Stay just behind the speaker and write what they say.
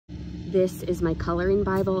This is my coloring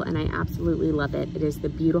Bible and I absolutely love it. It is the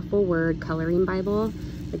Beautiful Word Coloring Bible.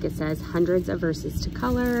 Like it says, hundreds of verses to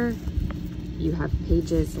color. You have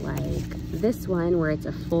pages like this one where it's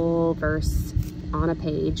a full verse on a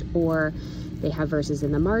page, or they have verses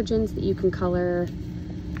in the margins that you can color.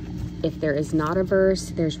 If there is not a verse,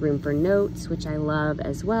 there's room for notes, which I love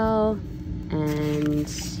as well. And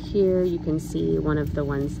here you can see one of the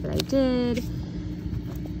ones that I did.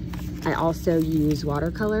 I also use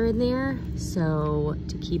watercolor in there, so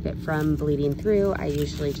to keep it from bleeding through, I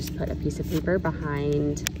usually just put a piece of paper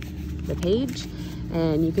behind the page,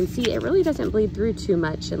 and you can see it really doesn't bleed through too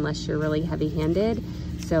much unless you're really heavy-handed.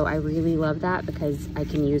 So I really love that because I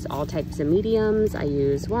can use all types of mediums. I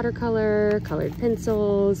use watercolor, colored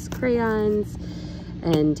pencils, crayons,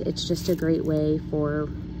 and it's just a great way for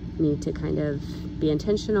me to kind of be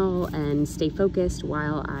intentional and stay focused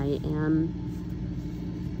while I am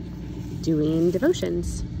doing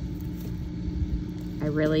devotions. I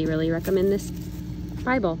really, really recommend this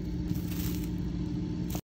Bible.